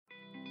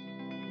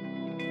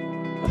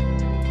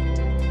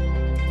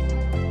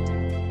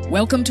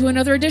Welcome to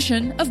another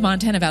edition of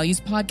Montana Values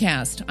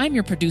Podcast. I'm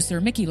your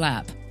producer, Mickey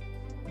Lapp.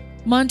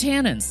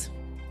 Montanans,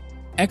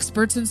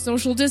 experts in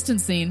social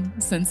distancing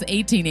since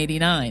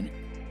 1889.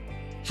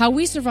 How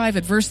we survive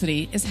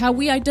adversity is how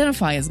we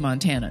identify as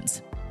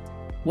Montanans.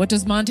 What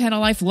does Montana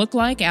life look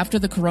like after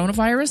the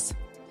coronavirus?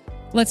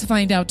 Let's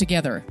find out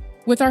together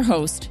with our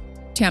host,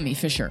 Tammy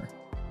Fisher.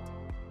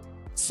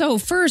 So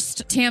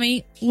first,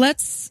 Tammy,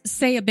 let's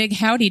say a big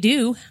howdy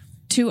do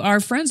to our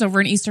friends over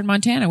in Eastern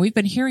Montana. We've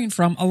been hearing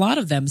from a lot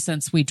of them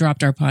since we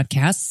dropped our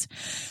podcasts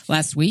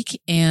last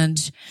week,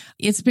 and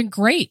it's been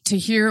great to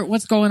hear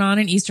what's going on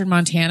in Eastern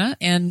Montana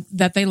and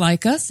that they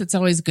like us. It's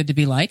always good to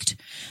be liked,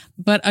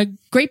 but a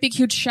great big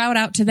huge shout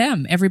out to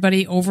them,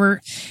 everybody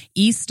over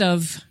east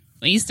of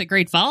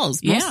Great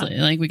Falls, mostly.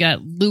 Yeah. Like we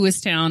got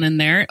Lewistown in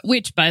there,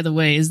 which, by the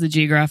way, is the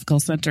geographical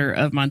center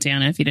of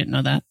Montana, if you didn't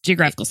know that.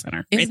 Geographical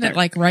center. Isn't it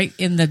like right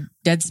in the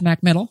dead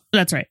smack middle?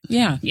 That's right.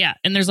 Yeah. Yeah.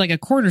 And there's like a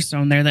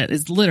cornerstone there that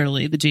is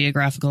literally the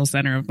geographical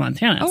center of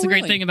Montana. That's a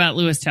great thing about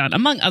Lewistown,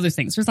 among other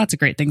things. There's lots of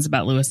great things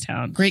about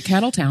Lewistown. Great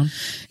cattle town.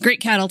 Great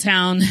cattle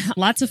town.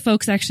 Lots of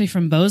folks actually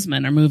from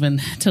Bozeman are moving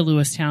to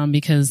Lewistown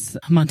because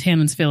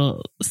Montanans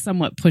feel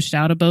somewhat pushed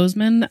out of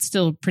Bozeman. It's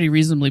still pretty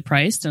reasonably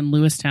priced. And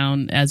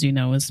Lewistown, as you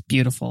know, is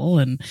beautiful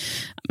and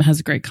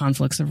has great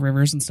conflicts of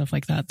rivers and stuff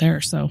like that there.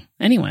 So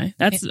anyway,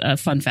 that's a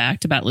fun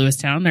fact about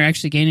Lewistown. They're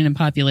actually gaining in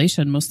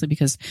population mostly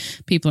because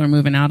people are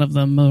moving out of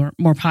the more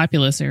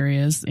populous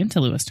areas into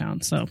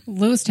Lewistown. So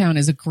Lewistown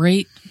is a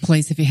great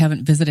place if you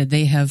haven't visited.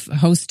 They have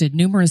hosted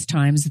numerous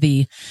times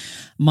the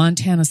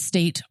Montana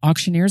State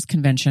Auctioneers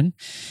Convention.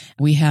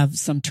 We have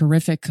some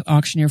terrific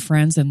auctioneer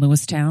friends in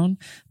Lewistown,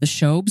 the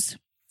Shobes.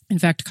 In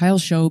fact, Kyle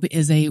Shobe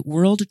is a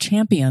world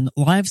champion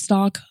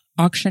livestock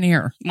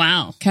auctioneer.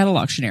 Wow. Cattle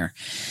auctioneer.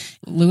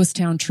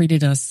 Lewistown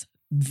treated us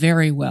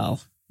very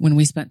well when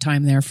we spent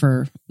time there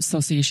for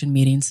association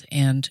meetings,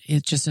 and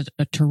it's just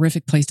a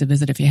terrific place to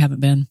visit if you haven't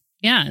been.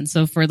 Yeah. And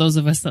so for those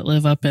of us that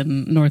live up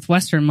in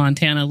northwestern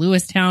Montana,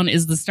 Lewistown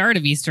is the start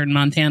of Eastern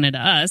Montana to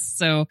us.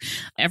 So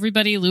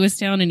everybody,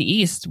 Lewistown and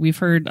East, we've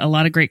heard a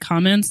lot of great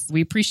comments.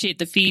 We appreciate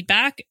the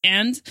feedback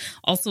and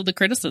also the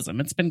criticism.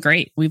 It's been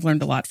great. We've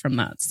learned a lot from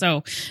that.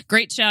 So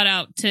great shout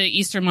out to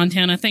Eastern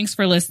Montana. Thanks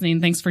for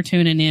listening. Thanks for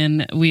tuning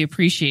in. We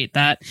appreciate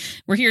that.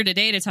 We're here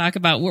today to talk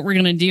about what we're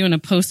going to do in a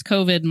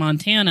post-COVID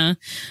Montana.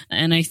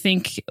 And I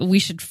think we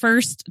should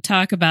first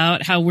talk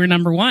about how we're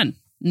number one.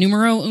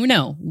 Numero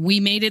uno. We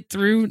made it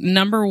through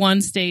number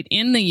one state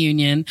in the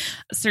union.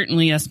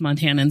 Certainly us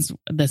Montanans,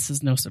 this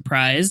is no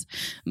surprise.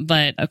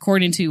 But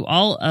according to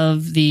all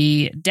of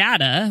the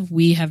data,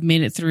 we have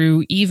made it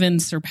through,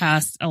 even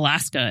surpassed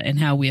Alaska in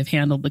how we have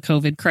handled the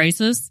COVID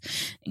crisis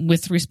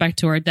with respect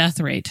to our death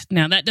rate.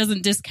 Now, that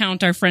doesn't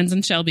discount our friends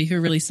in Shelby who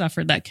really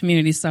suffered. That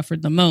community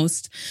suffered the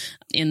most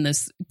in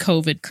this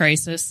COVID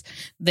crisis.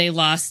 They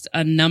lost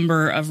a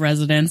number of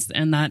residents,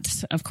 and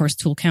that, of course,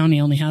 Toole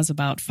County only has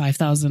about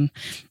 5,000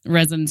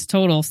 residents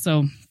total.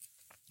 So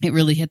it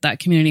really hit that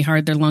community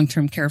hard. Their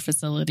long-term care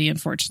facility,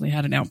 unfortunately,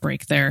 had an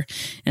outbreak there.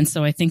 And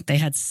so I think they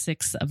had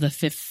 6 of the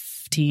 15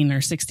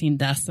 or 16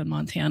 deaths in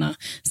Montana.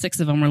 6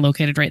 of them were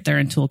located right there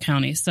in Toole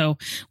County. So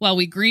while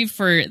we grieve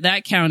for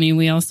that county,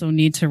 we also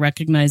need to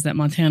recognize that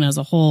Montana as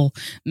a whole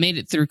made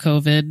it through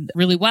COVID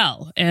really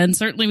well. And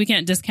certainly we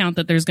can't discount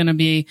that there's going to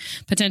be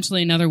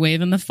potentially another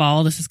wave in the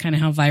fall. This is kind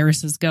of how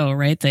viruses go,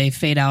 right? They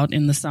fade out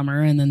in the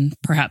summer and then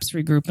perhaps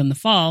regroup in the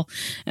fall.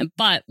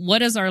 But what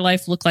does our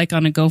life look like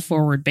on a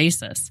go-forward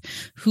basis?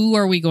 Who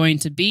are we going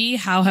to be?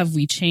 How have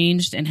we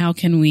changed? And how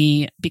can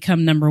we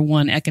become number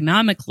one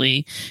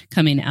economically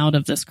coming out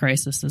of this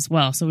crisis as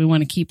well? So we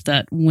want to keep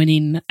that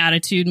winning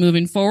attitude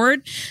moving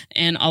forward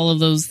and all of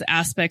those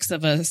aspects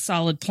of a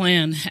solid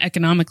plan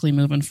economically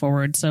moving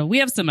forward. So we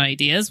have some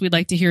ideas. We'd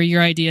like to hear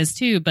your ideas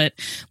too, but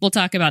we'll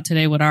talk about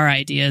today what our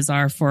ideas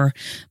are for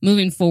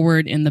moving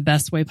forward in the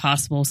best way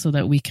possible so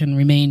that we can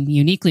remain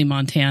uniquely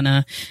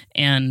Montana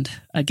and,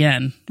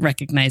 again,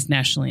 recognized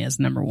nationally as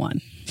number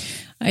one.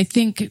 I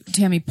think,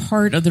 Tammy,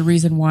 part of the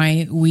reason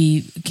why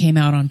we came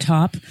out on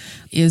top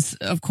is,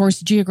 of course,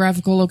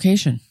 geographical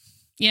location.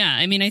 Yeah,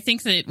 I mean, I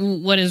think that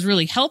what has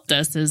really helped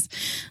us is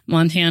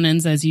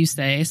Montanans, as you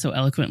say so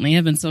eloquently,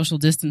 have been social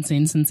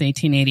distancing since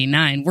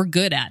 1889. We're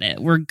good at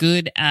it. We're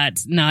good at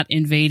not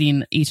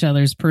invading each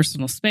other's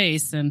personal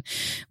space. And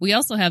we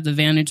also have the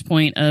vantage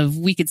point of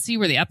we could see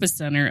where the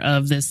epicenter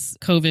of this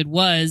COVID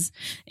was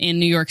in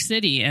New York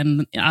City.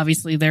 And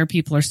obviously there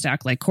people are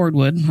stacked like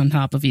cordwood on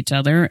top of each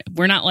other.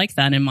 We're not like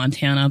that in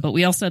Montana, but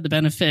we also had the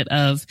benefit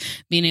of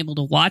being able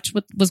to watch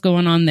what was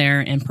going on there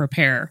and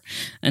prepare.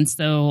 And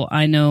so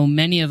I know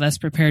many of us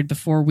prepared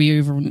before we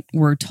even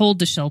were told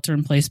to shelter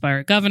in place by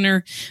our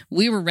governor.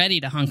 We were ready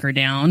to hunker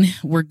down.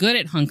 We're good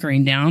at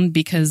hunkering down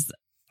because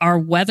our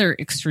weather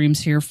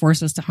extremes here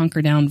force us to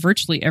hunker down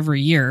virtually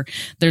every year.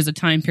 There's a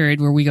time period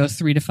where we go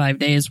 3 to 5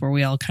 days where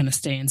we all kind of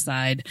stay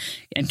inside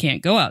and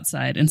can't go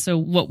outside. And so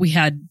what we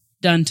had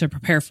done to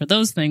prepare for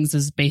those things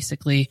is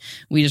basically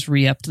we just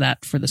re-upped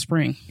that for the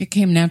spring. It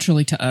came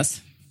naturally to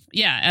us.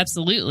 Yeah,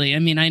 absolutely. I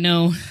mean, I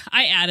know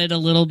I added a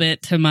little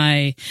bit to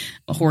my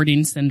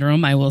hoarding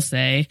syndrome, I will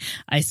say.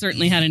 I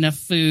certainly had enough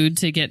food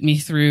to get me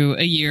through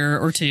a year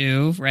or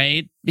two,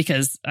 right?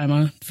 Because I'm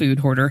a food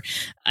hoarder.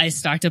 I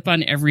stocked up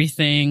on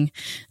everything.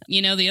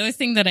 You know, the other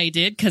thing that I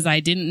did, because I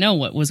didn't know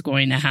what was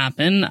going to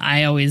happen,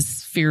 I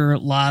always fear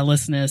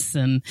lawlessness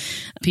and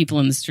people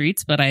in the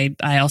streets, but I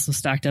also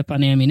stocked up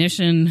on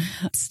ammunition,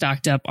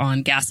 stocked up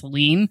on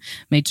gasoline,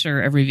 made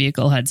sure every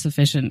vehicle had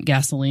sufficient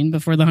gasoline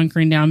before the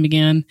hunkering down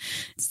began.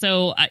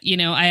 So, you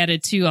know, I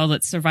added to all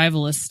that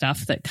survivalist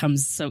stuff that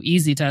comes so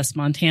easy to us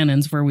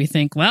Montanans, where we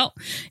think, well,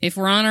 if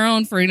we're on our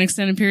own for an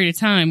extended period of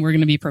time, we're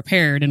going to be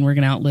prepared and we're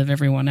going to outlive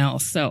everyone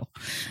else. So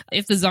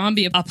if the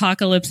zombie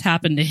apocalypse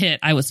happened to hit,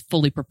 I was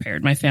fully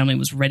prepared. My family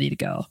was ready to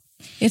go.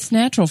 It's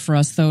natural for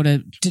us, though, to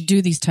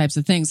do these types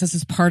of things. This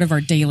is part of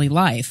our daily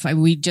life.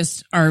 We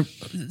just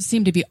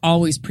seem to be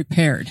always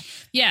prepared.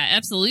 Yeah,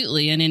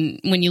 absolutely. And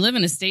when you live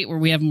in a state where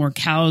we have more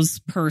cows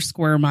per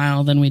square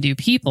mile than we do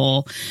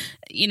people,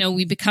 you know,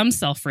 we become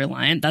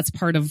self-reliant. That's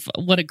part of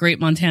what a great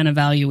Montana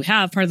value we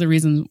have. Part of the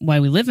reason why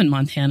we live in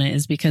Montana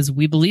is because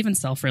we believe in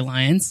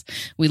self-reliance.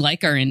 We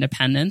like our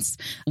independence.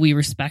 We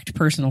respect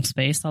personal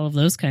space, all of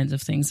those kinds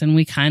of things. And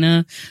we kind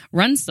of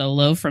run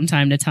solo from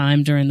time to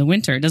time during the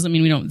winter. It doesn't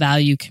mean we don't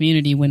value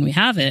community when we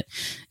have it.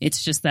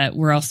 It's just that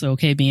we're also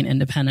okay being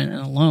independent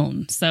and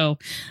alone. So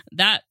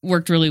that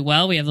worked really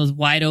well. We have those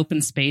wide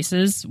open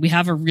spaces. We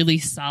have a really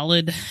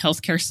solid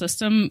healthcare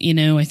system. You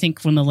know, I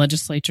think when the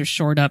legislature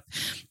shored up,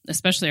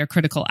 especially our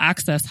critical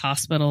access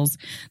hospitals,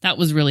 that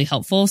was really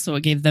helpful. So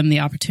it gave them the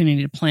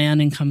opportunity to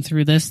plan and come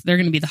through this. They're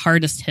going to be the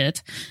hardest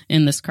hit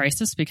in this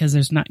crisis because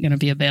there's not going to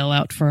be a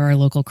bailout for our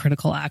local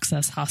critical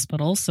access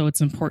hospitals. So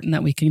it's important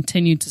that we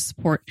continue to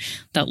support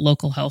that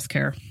local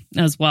healthcare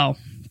as well.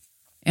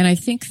 And I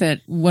think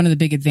that one of the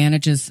big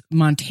advantages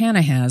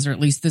Montana has, or at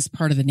least this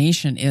part of the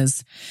nation,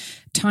 is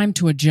time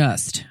to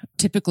adjust.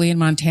 Typically in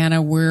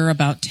Montana, we're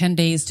about 10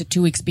 days to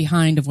 2 weeks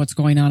behind of what's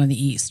going on in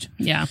the east.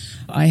 Yeah.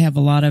 I have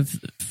a lot of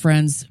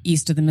friends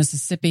east of the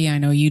Mississippi. I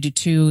know you do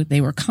too.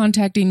 They were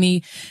contacting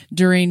me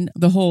during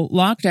the whole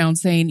lockdown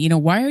saying, you know,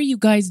 why are you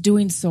guys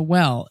doing so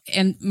well?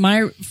 And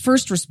my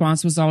first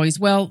response was always,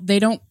 well, they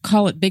don't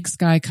call it big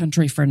sky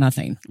country for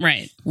nothing.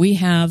 Right. We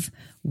have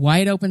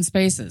wide open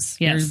spaces.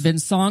 Yes. There's been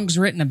songs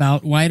written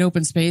about wide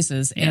open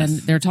spaces, and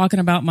they're talking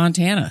about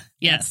Montana.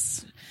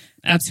 Yes.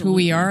 That's who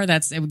we are.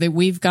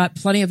 We've got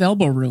plenty of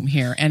elbow room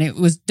here, and it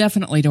was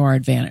definitely to our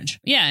advantage.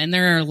 Yeah, and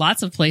there are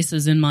lots of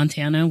places in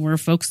Montana where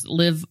folks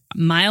live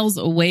miles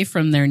away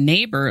from their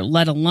neighbor,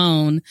 let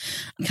alone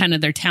kind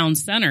of their town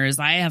centers.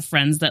 I have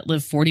friends that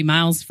live 40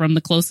 miles from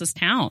the closest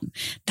town.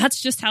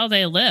 That's just how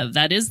they live.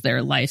 That is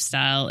their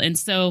lifestyle. And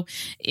so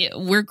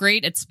we're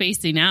great at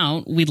spacing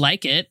out. We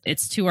like it.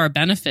 It's to our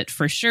benefit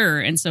for sure.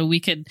 And so we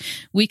could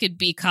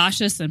be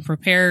cautious and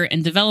prepare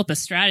and develop a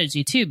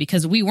strategy too,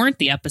 because we weren't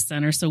the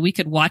epicenter. So we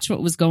could watch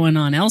what was going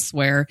on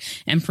elsewhere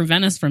and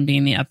prevent us from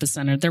being the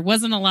epicenter. There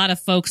wasn't a lot of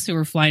folks who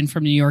were flying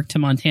from New York to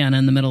Montana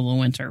in the middle of the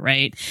winter,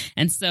 right?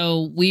 And so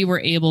we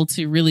were able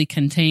to really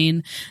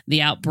contain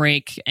the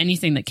outbreak.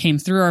 Anything that came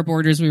through our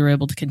borders, we were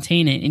able to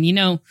contain it. And you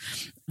know,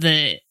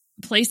 the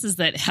places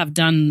that have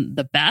done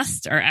the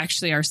best are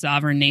actually our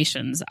sovereign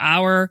nations.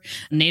 Our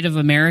Native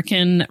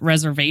American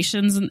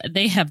reservations,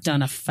 they have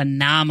done a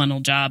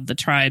phenomenal job. The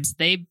tribes,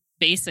 they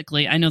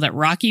basically, I know that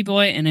Rocky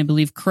Boy and I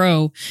believe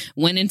Crow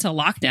went into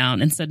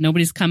lockdown and said,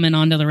 nobody's coming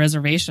onto the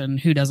reservation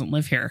who doesn't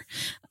live here.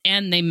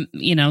 And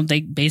they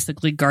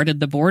basically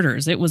guarded the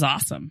borders. It was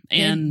awesome.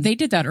 And they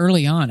did that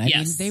early on. I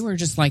mean, they were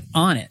just like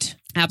on it.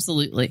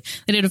 Absolutely.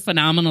 They did a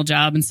phenomenal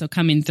job. And so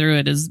coming through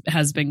it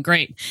has been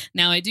great.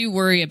 Now, I do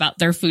worry about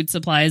their food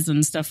supplies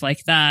and stuff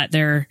like that,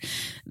 their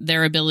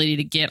ability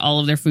to get all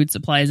of their food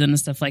supplies in and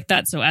stuff like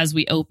that. So as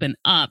we open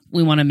up,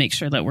 we want to make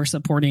sure that we're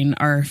supporting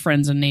our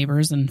friends and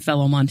neighbors and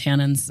fellow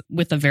Montanans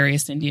with the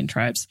various Indian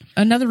tribes.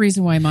 Another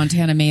reason why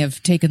Montana may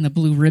have taken the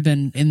blue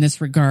ribbon in this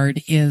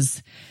regard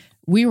is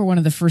we were one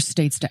of the first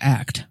states to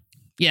act.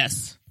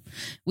 Yes.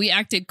 We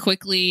acted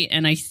quickly,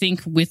 and I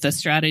think with a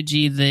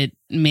strategy that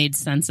made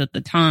sense at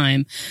the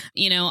time.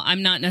 You know,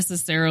 I'm not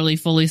necessarily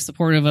fully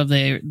supportive of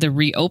the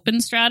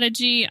reopen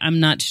strategy. I'm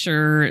not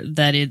sure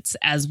that it's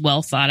as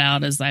well thought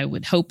out as I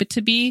would hope it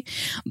to be.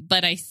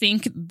 But I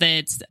think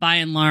that by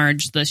and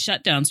large, the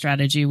shutdown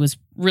strategy was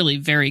really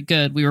very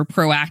good. We were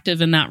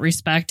proactive in that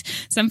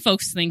respect. Some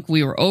folks think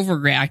we were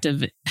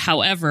overreactive.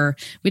 However,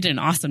 we did an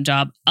awesome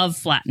job of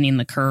flattening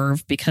the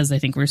curve because I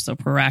think we're so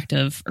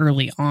proactive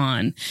early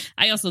on.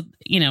 I also,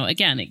 you know,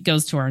 again, it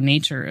goes to our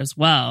nature as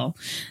well.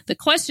 The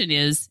question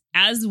is,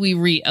 as we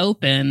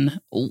reopen,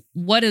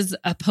 what does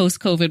a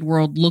post-COVID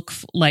world look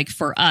like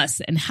for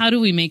us? And how do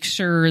we make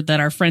sure that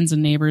our friends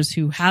and neighbors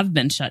who have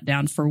been shut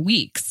down for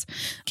weeks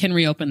can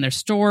reopen their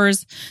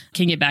stores,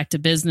 can get back to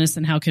business,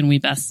 and how can we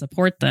best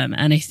support them?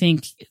 And I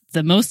think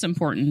the most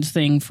important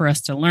thing for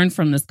us to learn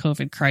from this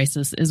COVID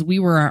crisis is we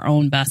were our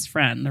own best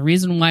friend. The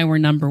reason why we're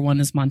number one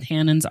is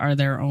Montanans are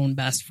their own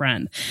best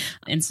friend.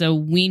 And so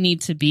we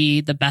need to be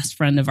the best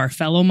friend of our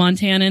fellow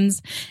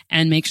Montanans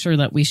and make sure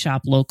that we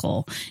shop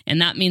local.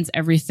 And that means means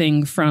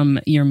everything from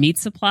your meat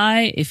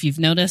supply. If you've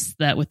noticed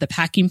that with the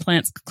packing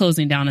plants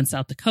closing down in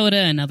South Dakota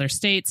and other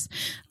states,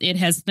 it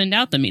has thinned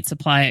out the meat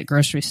supply at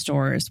grocery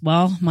stores.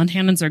 Well,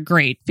 Montanans are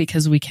great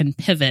because we can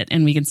pivot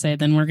and we can say,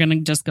 then we're going to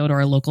just go to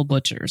our local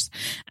butchers.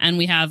 And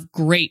we have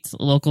great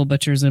local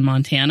butchers in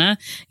Montana.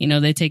 You know,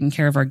 they've taken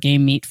care of our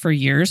game meat for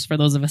years, for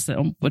those of us that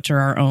don't butcher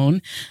our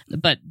own,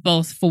 but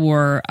both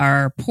for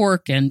our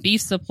pork and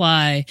beef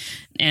supply.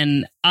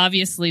 And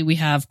obviously we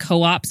have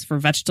co-ops for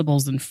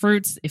vegetables and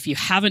fruits. If you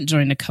haven't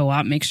joined a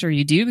co-op, make sure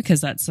you do,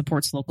 because that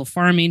supports local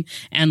farming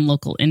and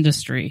local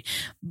industry.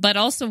 But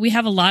also we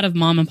have a lot of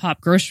mom and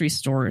pop grocery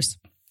stores.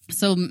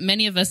 So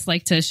many of us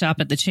like to shop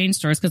at the chain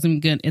stores because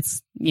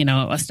it's, you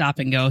know, a stop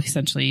and go.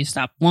 Essentially, you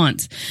stop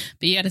once.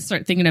 But you got to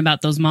start thinking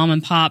about those mom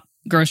and pop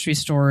grocery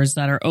stores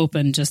that are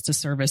open just to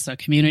service a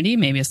community,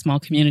 maybe a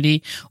small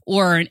community,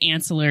 or an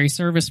ancillary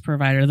service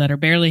provider that are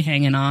barely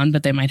hanging on,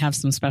 but they might have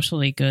some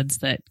specialty goods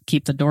that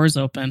keep the doors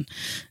open.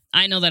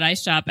 I know that I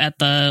shop at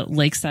the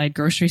Lakeside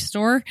grocery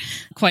store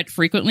quite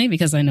frequently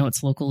because I know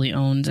it's locally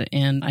owned,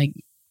 and I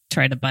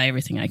try to buy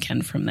everything I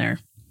can from there.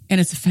 And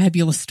it's a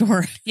fabulous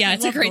store. Yeah,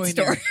 it's a great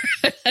store.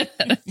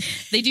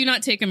 They do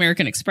not take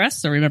American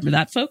Express, so remember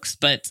that, folks.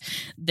 But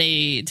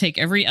they take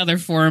every other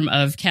form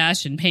of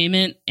cash and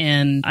payment,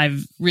 and I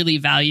really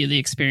value the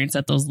experience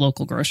at those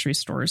local grocery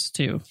stores,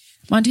 too.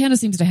 Montana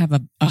seems to have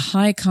a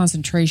high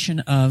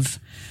concentration of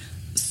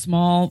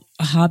small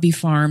hobby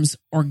farms,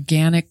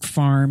 organic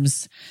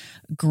farms,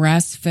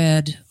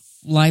 grass-fed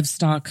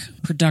livestock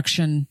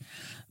production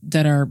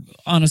that are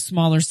on a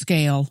smaller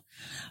scale.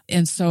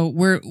 And so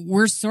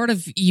we're sort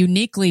of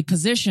uniquely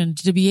positioned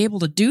to be able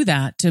to do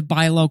that, to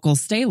buy local,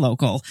 stay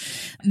local.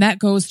 And that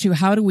goes to,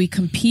 how do we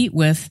compete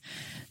with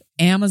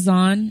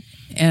Amazon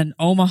and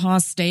Omaha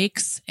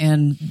Steaks?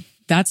 And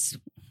that's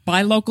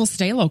buy local,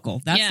 stay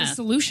local. That's the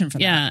solution for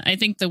that. Yeah, I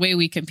think the way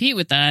we compete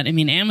with that, I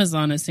mean,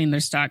 Amazon has seen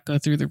their stock go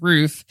through the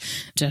roof.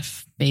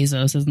 Jeff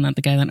Bezos, isn't that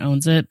the guy that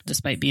owns it?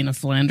 Despite being a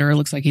philanderer,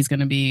 looks like he's going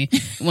to be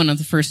one of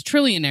the first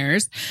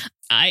trillionaires.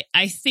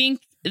 I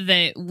think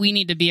that we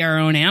need to be our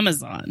own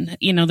Amazon.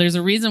 You know, there's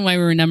a reason why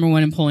we were number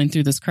one in polling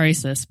through this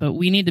crisis, but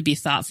we need to be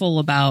thoughtful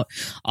about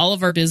all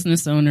of our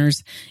business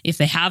owners. If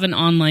they have an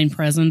online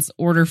presence,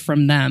 order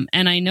from them.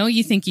 And I know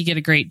you think you get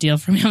a great deal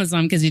from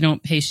Amazon because you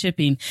don't pay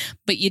shipping,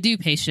 but you do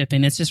pay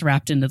shipping. It's just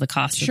wrapped into the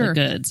cost of the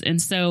goods. And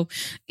so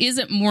is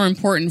it more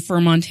important for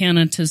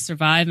Montana to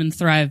survive and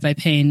thrive by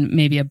paying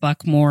maybe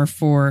 $1 more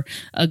for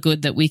a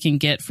good that we can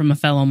get from a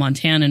fellow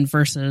Montanan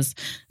versus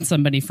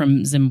somebody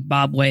from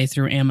Zimbabwe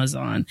through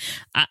Amazon?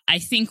 I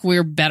think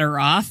we're better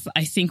off.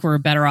 I think we're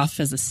better off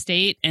as a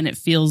state, and it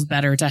feels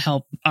better to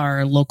help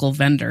our local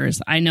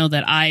vendors. I know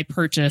that I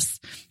purchase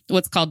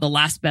what's called the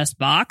Last Best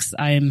Box.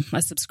 I'm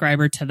a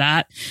subscriber to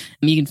that.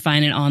 You can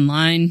find it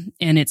online,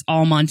 and it's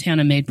all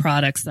Montana made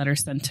products that are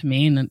sent to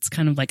me. And it's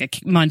kind of like a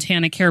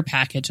Montana care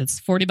package.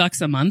 It's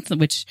 $40 a month,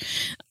 which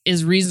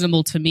is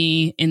reasonable to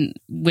me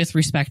with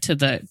respect to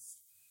the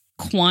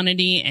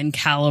quantity and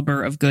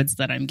caliber of goods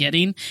that I'm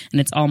getting. And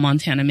it's all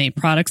Montana made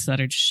products that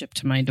are just shipped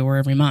to my door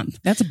every month.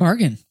 That's a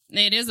bargain.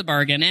 It is a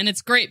bargain. And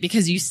it's great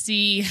because you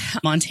see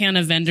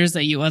Montana vendors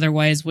that you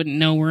otherwise wouldn't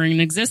know were in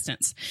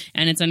existence.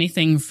 And it's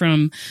anything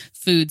from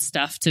food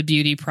stuff to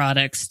beauty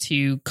products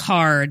to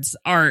cards,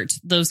 art,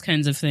 those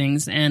kinds of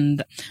things.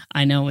 And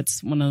I know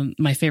it's one of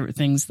my favorite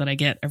things that I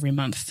get every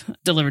month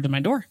delivered to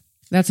my door.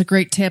 That's a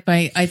great tip.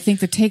 I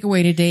think the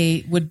takeaway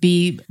today would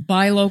be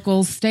buy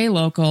local, stay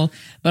local,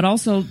 but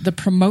also the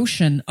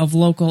promotion of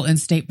local and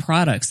state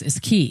products is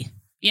key.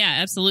 Yeah,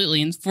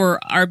 absolutely. And for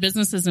our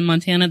businesses in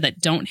Montana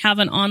that don't have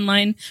an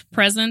online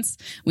presence,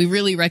 we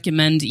really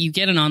recommend you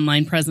get an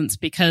online presence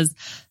because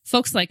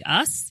folks like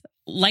us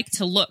like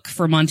to look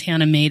for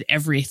Montana made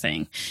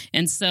everything.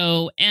 And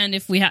so, and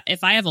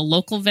if I have a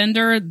local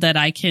vendor that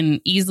I can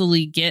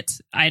easily get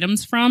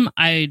items from,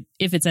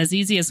 if it's as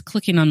easy as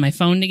clicking on my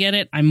phone to get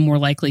it, I'm more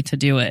likely to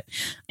do it.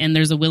 And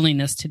there's a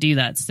willingness to do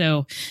that.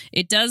 So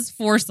it does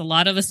force a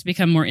lot of us to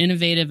become more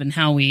innovative in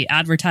how we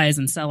advertise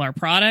and sell our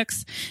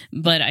products.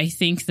 But I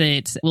think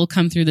that we'll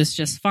come through this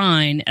just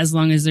fine as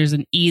long as there's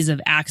an ease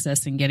of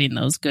access in getting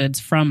those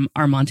goods from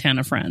our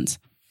Montana friends.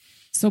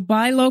 So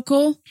buy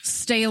local,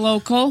 stay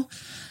local,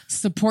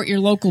 support your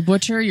local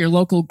butcher, your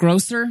local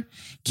grocer.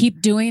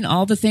 Keep doing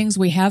all the things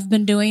we have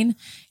been doing,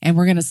 and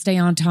we're going to stay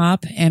on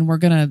top, and we're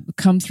going to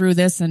come through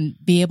this and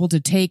be able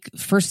to take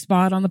first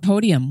spot on the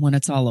podium when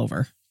it's all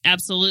over.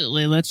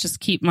 Absolutely. Let's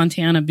just keep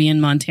Montana being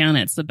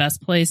Montana. It's the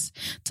best place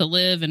to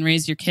live and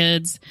raise your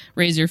kids,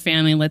 raise your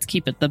family. Let's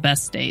keep it the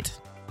best state.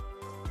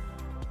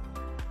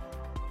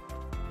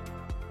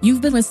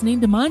 You've been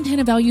listening to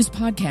Montana Values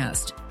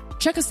Podcast.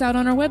 Check us out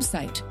on our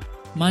website,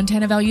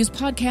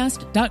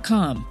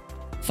 MontanaValuespodcast.com.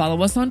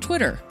 Follow us on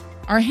Twitter.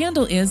 Our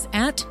handle is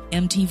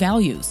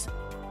 @MTValues.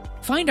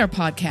 Find our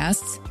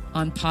podcasts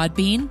on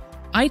Podbean,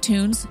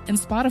 iTunes, and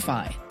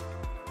Spotify.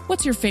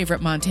 What's your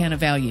favorite Montana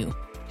value?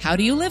 How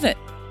do you live it?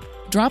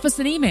 Drop us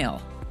an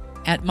email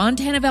at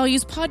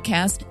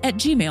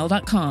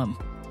MontanaValuespodcast@gmail.com.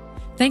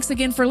 Thanks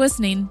again for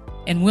listening,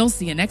 and we'll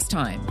see you next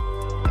time.